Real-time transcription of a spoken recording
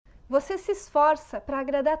Você se esforça para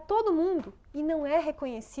agradar todo mundo e não é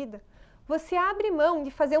reconhecida. Você abre mão de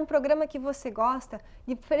fazer um programa que você gosta,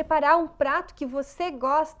 de preparar um prato que você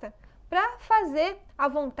gosta, para fazer à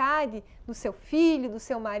vontade do seu filho, do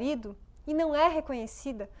seu marido, e não é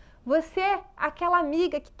reconhecida. Você é aquela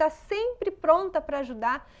amiga que está sempre pronta para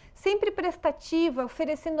ajudar, sempre prestativa,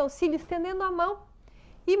 oferecendo auxílio, estendendo a mão,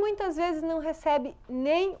 e muitas vezes não recebe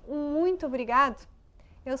nem um muito obrigado.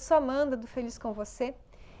 Eu sou Amanda do Feliz com Você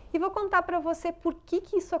e vou contar para você por que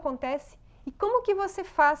isso acontece e como que você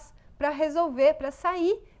faz para resolver, para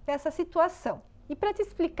sair dessa situação. E para te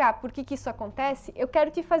explicar por que isso acontece, eu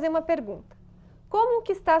quero te fazer uma pergunta. Como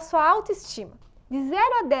que está a sua autoestima? De 0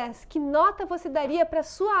 a 10, que nota você daria para a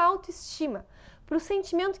sua autoestima? Para o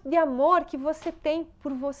sentimento de amor que você tem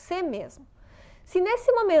por você mesmo? Se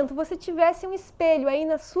nesse momento você tivesse um espelho aí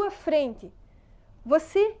na sua frente,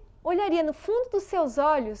 você olharia no fundo dos seus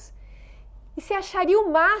olhos e se acharia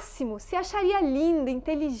o máximo, se acharia linda,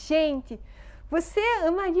 inteligente. Você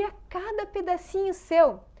amaria cada pedacinho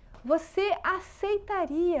seu. Você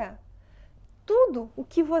aceitaria tudo o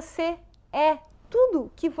que você é, tudo o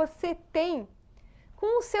que você tem,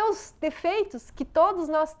 com os seus defeitos, que todos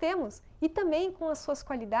nós temos, e também com as suas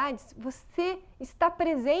qualidades. Você está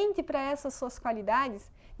presente para essas suas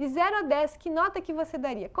qualidades? De 0 a 10, que nota que você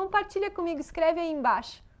daria? Compartilha comigo, escreve aí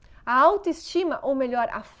embaixo. A autoestima, ou melhor,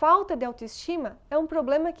 a falta de autoestima, é um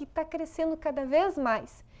problema que está crescendo cada vez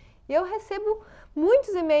mais. Eu recebo muitos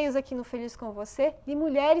e-mails aqui no Feliz com Você de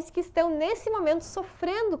mulheres que estão nesse momento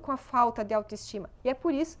sofrendo com a falta de autoestima. E é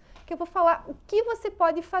por isso que eu vou falar o que você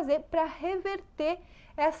pode fazer para reverter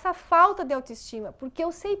essa falta de autoestima, porque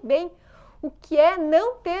eu sei bem o que é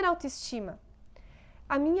não ter autoestima.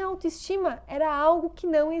 A minha autoestima era algo que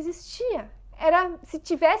não existia. Se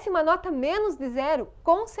tivesse uma nota menos de 0,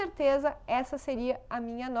 com certeza essa seria a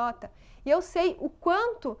minha nota. E eu sei o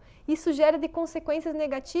quanto isso gera de consequências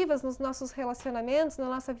negativas nos nossos relacionamentos, na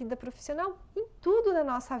nossa vida profissional, em tudo na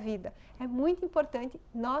nossa vida. É muito importante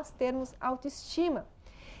nós termos autoestima.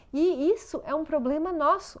 E isso é um problema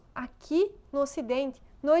nosso aqui no Ocidente.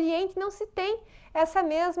 No Oriente não se tem essa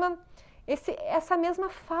mesma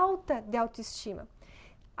falta de autoestima.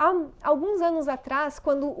 Há alguns anos atrás,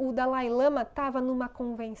 quando o Dalai Lama estava numa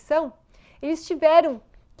convenção, eles tiveram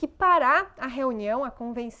que parar a reunião, a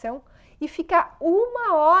convenção, e ficar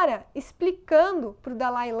 1 hora explicando para o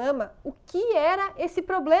Dalai Lama o que era esse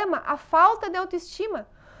problema, a falta de autoestima,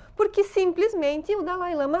 porque simplesmente o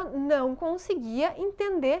Dalai Lama não conseguia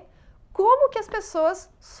entender como que as pessoas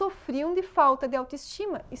sofriam de falta de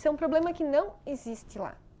autoestima. Isso é um problema que não existe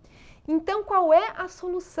lá. Então, qual é a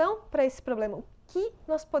solução para esse problema? O que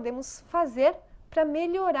nós podemos fazer para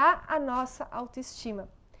melhorar a nossa autoestima?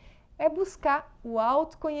 É buscar o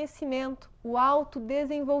autoconhecimento, o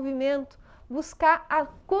autodesenvolvimento, buscar a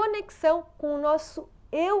conexão com o nosso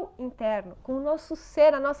eu interno, com o nosso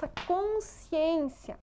ser, a nossa consciência.